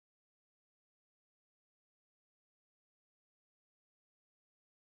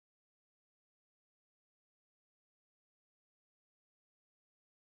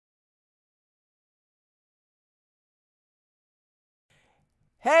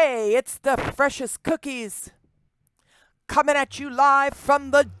Hey, it's the Freshest cookies coming at you live from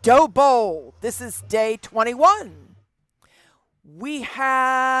the Doughbowl. This is day 21. We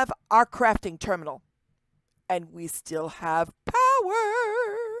have our crafting terminal, and we still have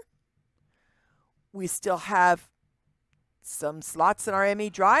power. We still have some slots in our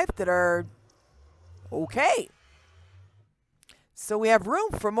ME drive that are okay. So we have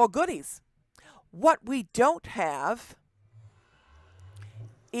room for more goodies. What we don't have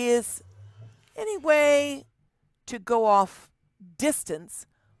is any way to go off distance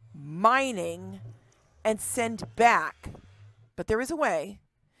mining and send back. But there is a way.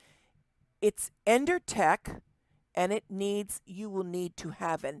 It's Ender Tech, and you will need to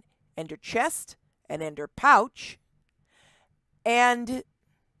have an Ender chest, an Ender pouch, and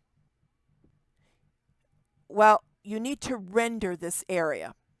well, you need to render this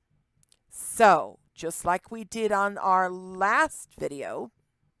area. So, just like we did on our last video,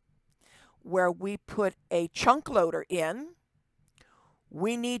 where we put a chunk loader in,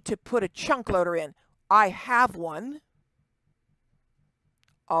 we need to put a chunk loader in. I have one.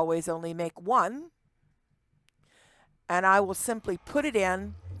 Always only make one. And I will simply put it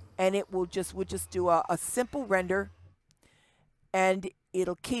in, and we'll just do a simple render, and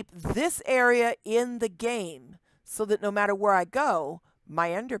it'll keep this area in the game so that no matter where I go,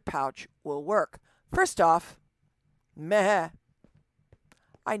 my Ender pouch will work. First off,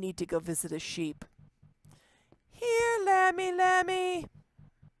 I need to go visit a sheep. Here, Lammy.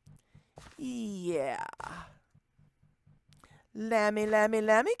 Yeah.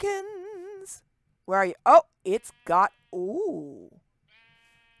 Lammykins. Where are you? Oh, it's got, ooh.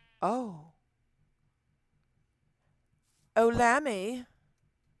 Oh. Oh, Lammy.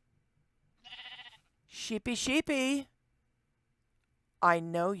 Sheepy. I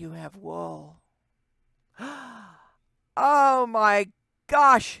know you have wool. Oh my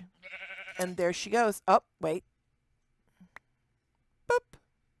gosh. And there she goes. Oh, wait. Boop.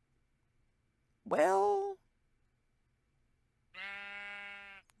 Well,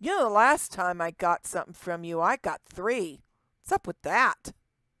 you know, the last time I got something from you, I got 3. What's up with that?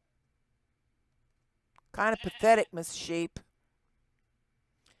 Kind of pathetic, Miss Sheep.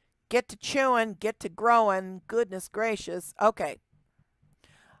 Get to chewing, get to growing. Goodness gracious. Okay.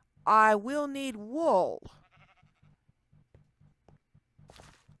 I will need wool.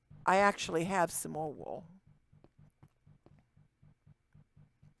 I actually have some more wool.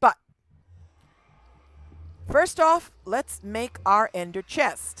 But first off, let's make our Ender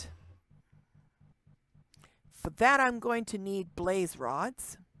chest. For that, I'm going to need blaze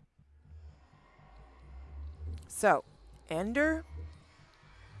rods. So, Ender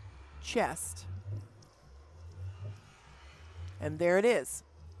chest. And there it is.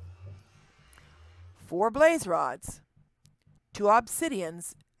 4 blaze rods, 2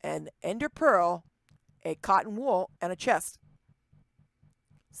 obsidians, an Ender pearl, a cotton wool, and a chest.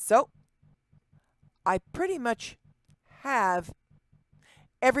 So, I pretty much have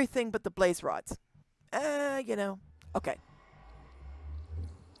everything but the blaze rods. You know, okay.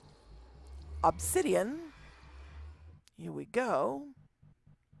 Obsidian. Here we go.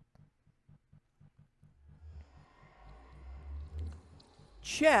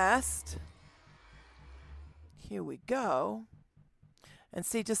 Chest. Here we go. And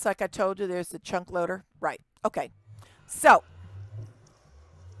see, just like I told you, there's the chunk loader. Right. Okay. So,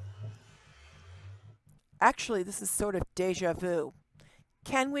 actually, this is sort of deja vu.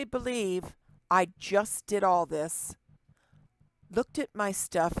 Can we believe I just did all this, looked at my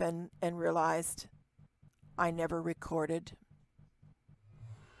stuff, and realized I never recorded?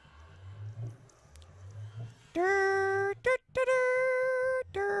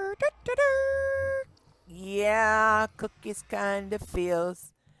 Yeah, Cookies kind of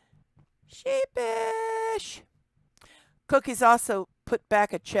feels sheepish. Cookies also put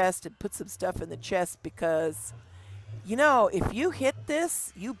back a chest and put some stuff in the chest because, you know, if you hit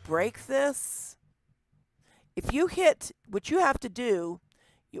this, you break this. If you hit, what you have to do,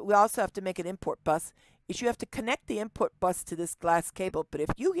 we also have to make an import bus, is you have to connect the import bus to this glass cable. But if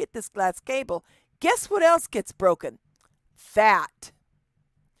you hit this glass cable, guess what else gets broken? That.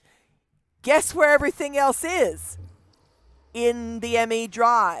 Guess where everything else is? In the ME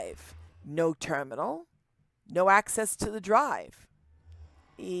drive. No terminal. No access to the drive.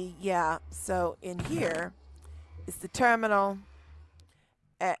 Yeah, so in here is the terminal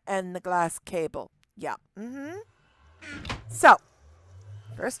and the glass cable. Yeah. So,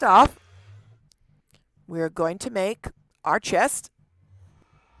 first off, we're going to make our chest.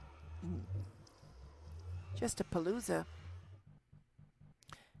 Just a palooza.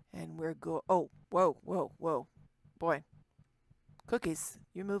 And we're oh, whoa. Boy. Cookies,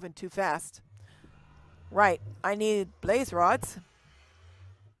 you're moving too fast. Right, I need blaze rods.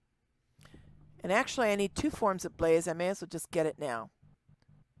 And actually, I need 2 forms of blaze. I may as well just get it now.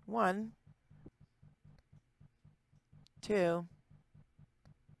 1, 2,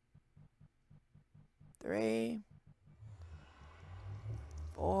 3,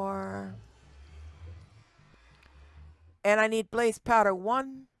 4. And I need blaze powder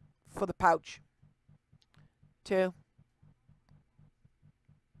 1 for the pouch. 2,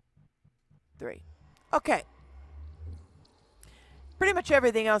 3. Okay. Pretty much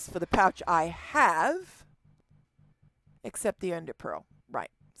everything else for the pouch I have, except the ender pearl.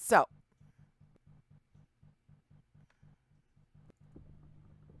 Right. So,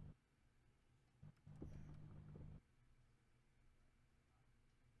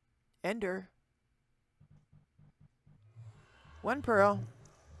 ender, 1 pearl,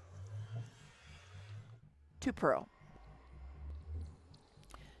 2 pearl.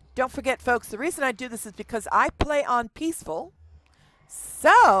 Don't forget, folks, the reason I do this is because I play on peaceful.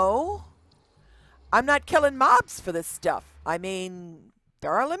 So, I'm not killing mobs for this stuff. I mean,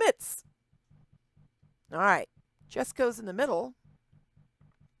 there are limits. All right. Chest goes in the middle.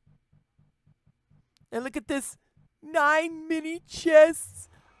 And look at this. 9 mini chests.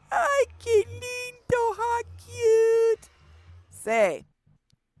 Ay, qué lindo, how cute. Say,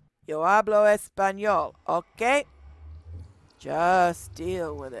 yo hablo español, okay? Just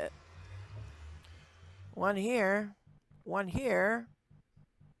deal with it. 1 here. 1 here.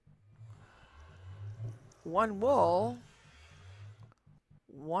 1 wool.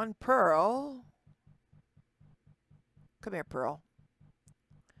 1 pearl. Come here, pearl.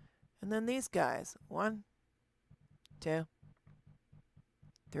 And then these guys. 1, 2,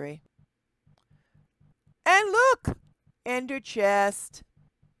 3. And look! Ender chest.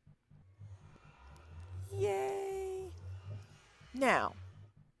 Yay! Now,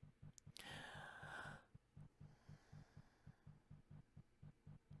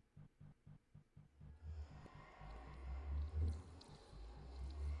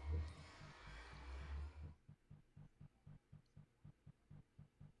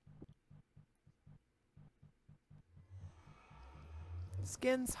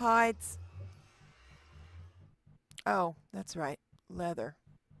 skins, hides. Oh, that's right. Leather.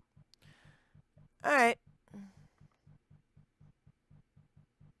 All right.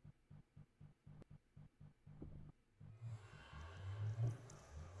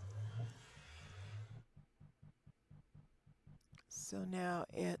 So now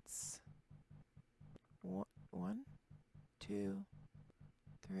it's 1, 2,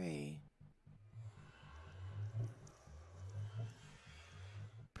 3.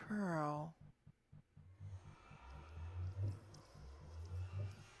 Pearl.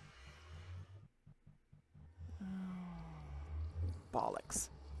 Oh, bollocks.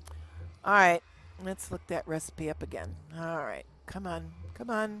 All right, let's look that recipe up again. All right, come on, come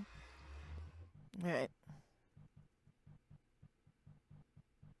on. All right.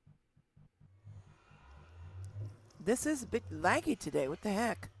 This is a bit laggy today. What the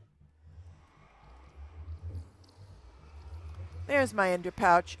heck? There's my ender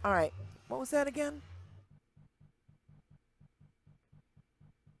pouch. All right. What was that again?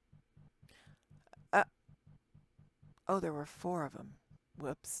 Oh, there were 4 of them.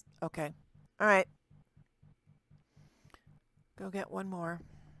 Whoops. Okay. All right. Go get 1 more.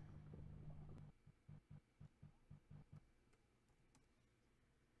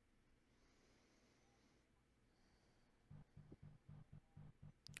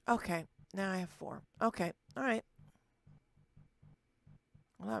 Okay. Now I have 4. Okay. All right.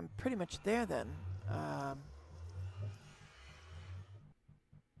 Well, I'm pretty much there then.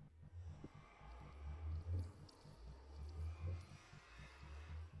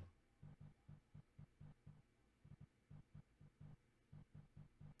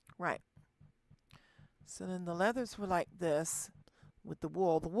 Right. So then the leathers were like this with the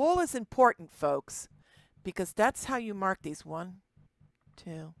wool. The wool is important, folks, because that's how you mark these. 1,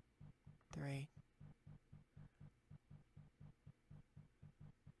 2, 3.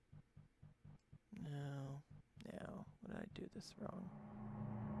 No. What did I do this wrong?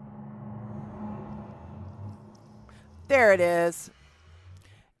 There it is.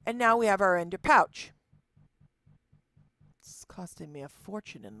 And now we have our ender pouch. It's costing me a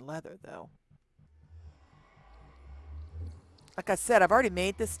fortune in leather, though. Like I said, I've already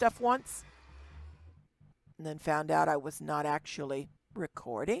made this stuff once. And then found out I was not actually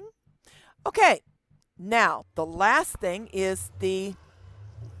recording. Okay. Now, the last thing is the...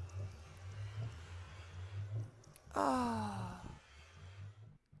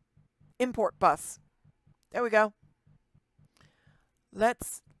 import bus. There we go.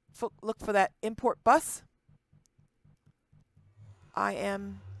 Let's look for that import bus.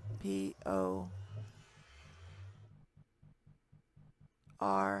 IMPOR.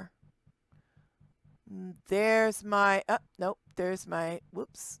 There's my, nope, there's my,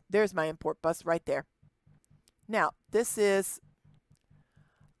 whoops, there's my import bus right there. Now, this is,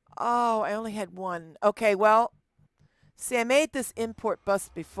 oh, I only had one. Okay, well, see, I made this import bus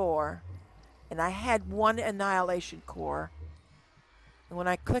before, and I had one annihilation core. And when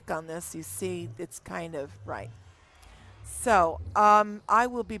I click on this, you see it's kind of right. So, I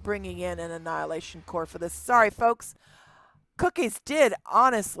will be bringing in an annihilation core for this. Sorry, folks. Cookies did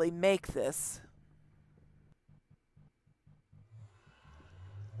honestly make this.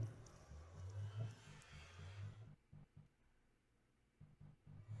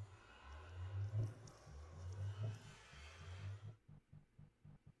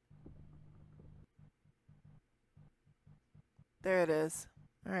 There it is.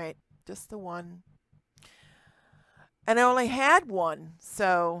 All right, just the one. And I only had one,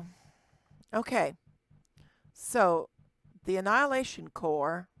 so, okay. So, the annihilation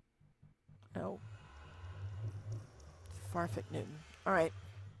core, no, Farfik Newton. All right,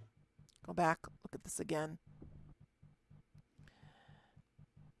 go back, look at this again.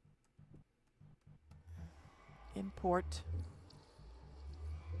 Import,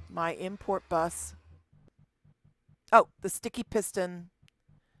 my import bus. Oh, the sticky piston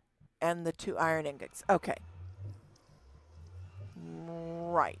and the 2 iron ingots. Okay.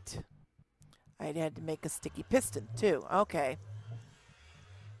 Right. I had to make a sticky piston too. Okay.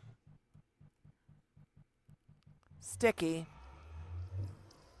 Sticky.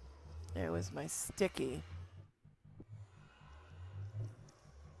 There was my sticky.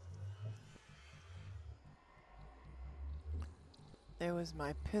 There was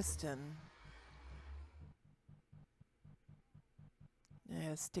my piston.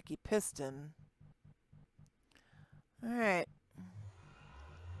 Yeah, sticky piston. All right.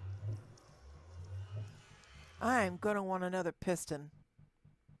 I'm going to want another piston.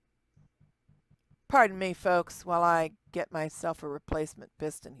 Pardon me, folks, while I get myself a replacement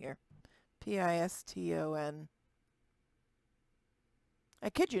piston here. Piston. I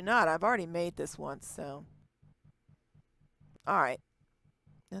kid you not, I've already made this once, so. All right.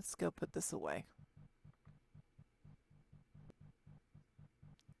 Let's go put this away.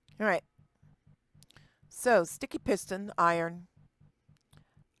 All right. So, sticky piston, iron.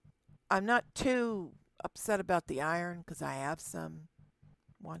 I'm not too upset about the iron because I have some.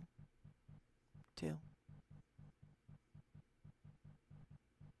 1, 2.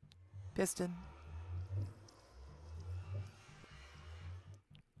 Piston.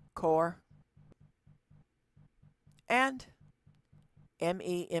 Core. And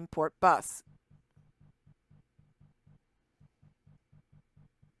ME import bus.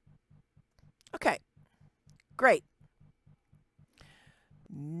 Okay, great.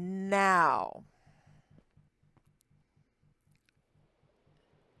 Now,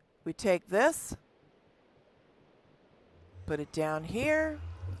 we take this, put it down here,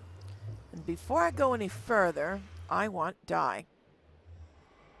 and before I go any further, I want dye.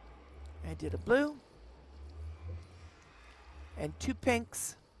 I did a blue and 2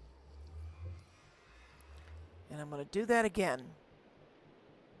 pinks, and I'm going to do that again.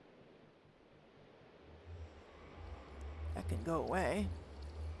 That can go away.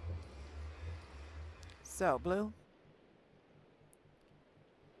 So, blue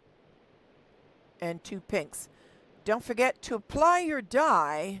and 2 pinks. Don't forget to apply your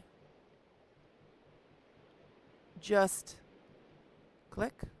dye. Just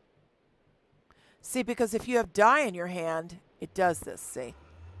click. See, because if you have dye in your hand, it does this, see?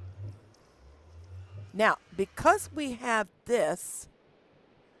 Now, because we have this,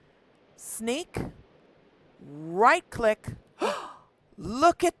 sneak, right click.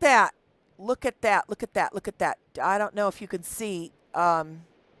 Look at that. Look at that. Look at that. Look at that. I don't know if you can see. I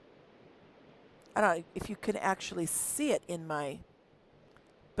don't know if you can actually see it in my.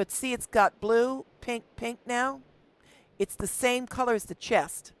 But see, it's got blue, pink, pink now. It's the same color as the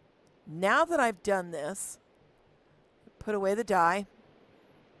chest. Now that I've done this, put away the dye.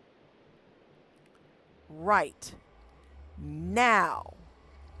 Right. Now,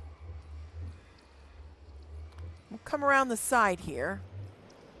 we'll come around the side here.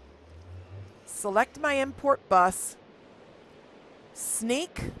 Select my import bus.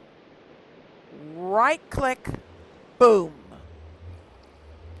 Sneak. Right click. Boom.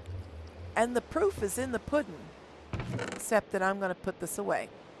 And the proof is in the pudding. Except that I'm going to put this away.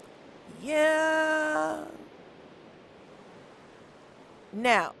 Yeah.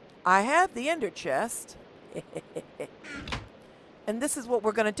 Now, I have the ender chest. And this is what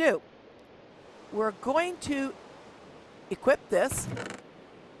we're going to do. We're going to equip this.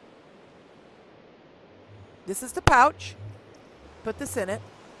 This is the pouch. Put this in it,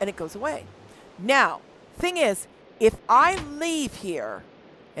 and it goes away. Now, thing is, if I leave here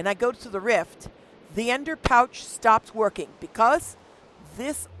and I go to the rift, the ender pouch stops working because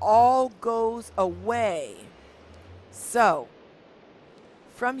this all goes away. So,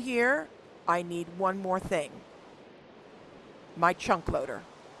 from here, I need one more thing. My chunk loader.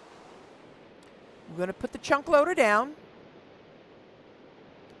 I'm going to put the chunk loader down.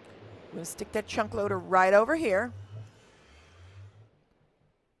 I'm going to stick that chunk loader right over here.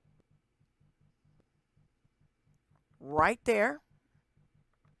 Right there.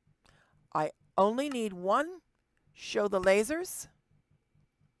 I only need one. Show the lasers.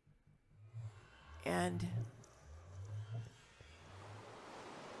 And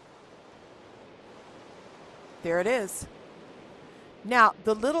there it is. Now,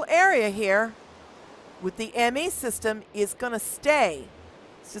 the little area here with the ME system is going to stay.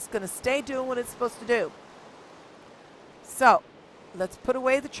 It's just going to stay doing what it's supposed to do. So, let's put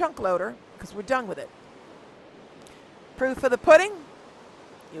away the chunk loader because we're done with it. Proof of the pudding,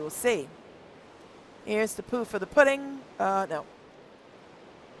 you will see. Here's the proof of the pudding. No.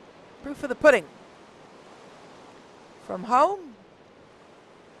 Proof of the pudding. From home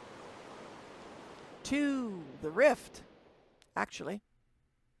to the rift, actually.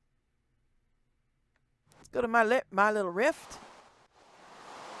 Let's go to my little rift.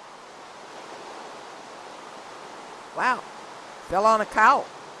 Wow, fell on a cow.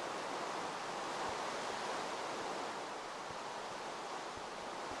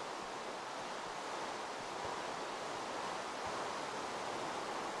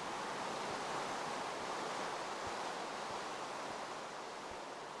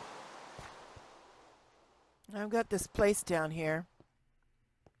 I've got this place down here.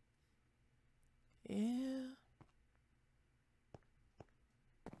 Yeah.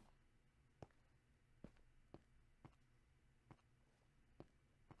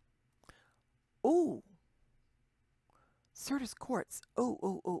 Ooh. Certus quartz.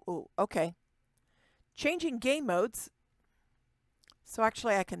 Oh. Okay. Changing game modes. So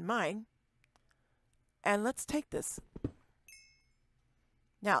actually I can mine. And let's take this.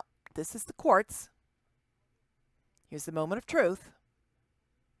 Now, this is the quartz. Here's the moment of truth.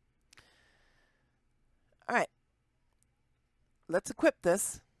 All right. Let's equip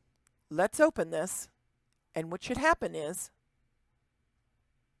this. Let's open this. And what should happen is,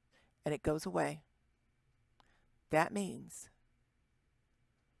 and it goes away. That means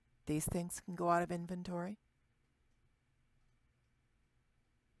these things can go out of inventory.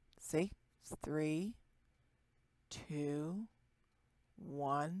 See? It's 3, 2,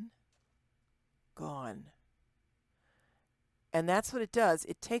 1, gone. And that's what it does.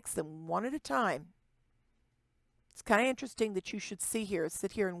 It takes them one at a time. It's kind of interesting that you should sit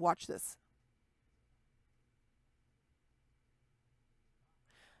here and watch this.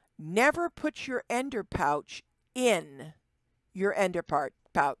 Never put your ender pouch in your ender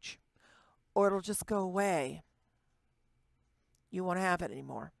pouch, or it'll just go away. You won't have it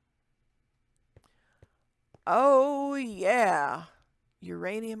anymore. Oh, yeah.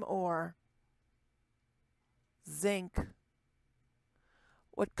 Uranium ore. Zinc.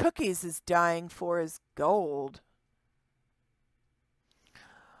 What Cookies is dying for is gold.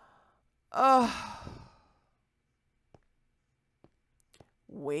 Oh.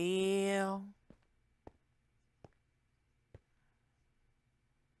 Well.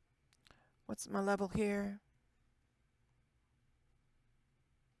 What's my level here?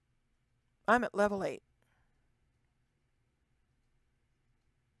 I'm at level 8.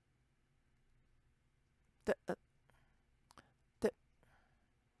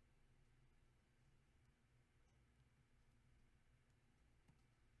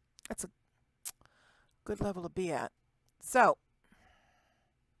 That's a good level to be at. So,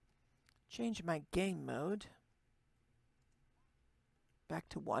 change my game mode. Back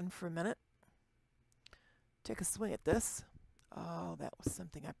to 1 for a minute. Take a swing at this. Oh, that was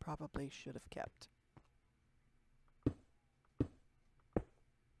something I probably should have kept.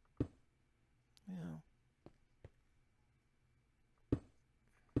 Yeah.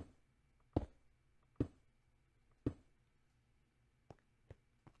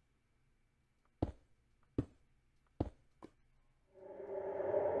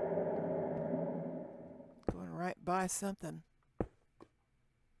 Going right by something.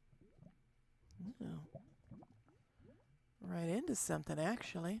 Oh. Right into something,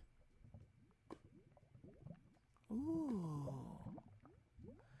 actually. Ooh.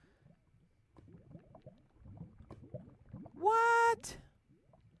 What?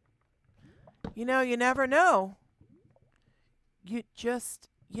 You know, you never know. You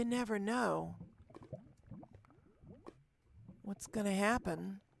never know what's going to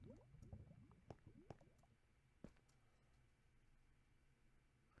happen.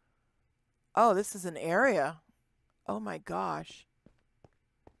 Oh, this is an area. Oh my gosh.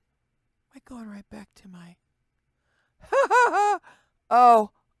 Am I going right back to my... oh,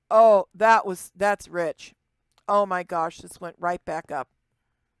 that's rich. Oh my gosh, this went right back up.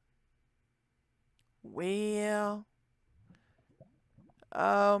 Well,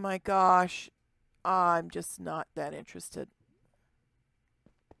 oh my gosh, I'm just not that interested.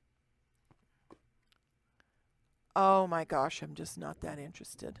 Oh my gosh, I'm just not that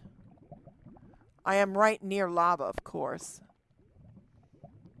interested. I am right near lava, of course.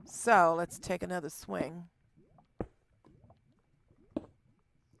 So, let's take another swing.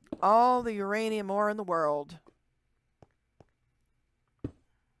 All the uranium ore in the world.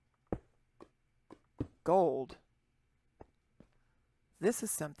 Gold. This is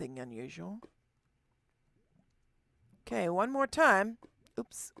something unusual. Okay, one more time.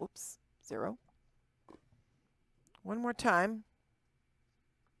 Oops, 0. One more time.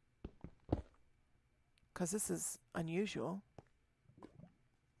 Because this is unusual.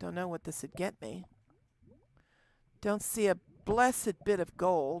 Don't know what this would get me. Don't see a blessed bit of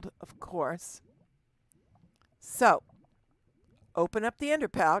gold, of course. So, open up the ender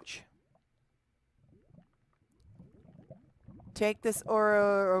pouch. Take this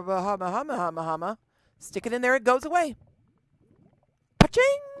hama, stick it in there, it goes away.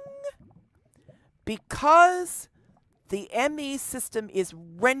 Pa-ching! Because the ME system is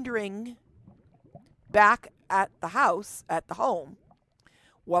rendering back at the house, at the home,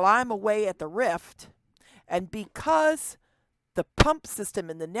 while I'm away at the rift, and because the pump system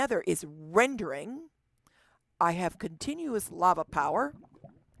in the nether is rendering, I have continuous lava power,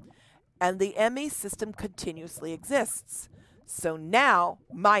 and the ME system continuously exists. So now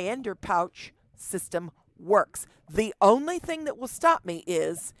my ender pouch system works. The only thing that will stop me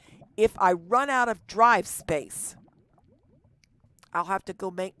is if I run out of drive space. I'll have to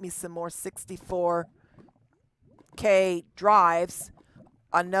go make me some more 64K drives,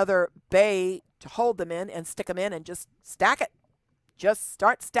 another bay to hold them in and stick them in and just stack it. Just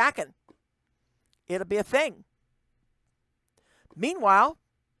start stacking. It'll be a thing. Meanwhile,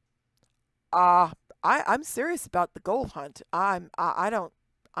 I'm serious about the gold hunt. I'm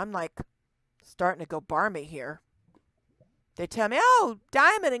like starting to go barmy here. They tell me, oh,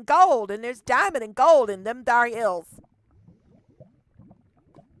 diamond and gold, and there's diamond and gold in them dar hills.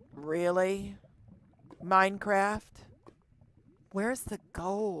 Really? Minecraft? Where's the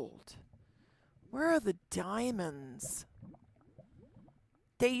gold? Where are the diamonds?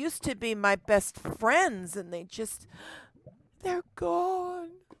 They used to be my best friends, and they're gone.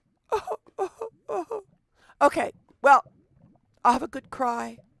 Okay, well, I'll have a good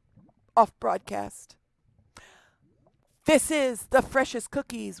cry off broadcast. This is the Freshest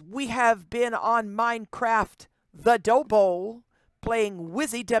Cookies. We have been on Minecraft, the Doughbowl, playing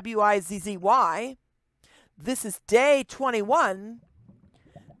Wizzy, W-I-Z-Z-Y. This is day 21.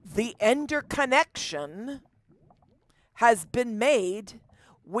 The Ender connection has been made.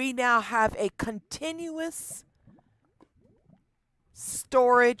 We now have a continuous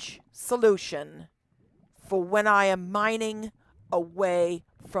storage solution for when I am mining away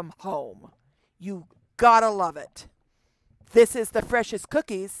from home. You gotta love it. This is the Freshest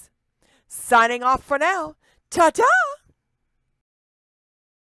Cookies. Signing off for now. Ta-ta!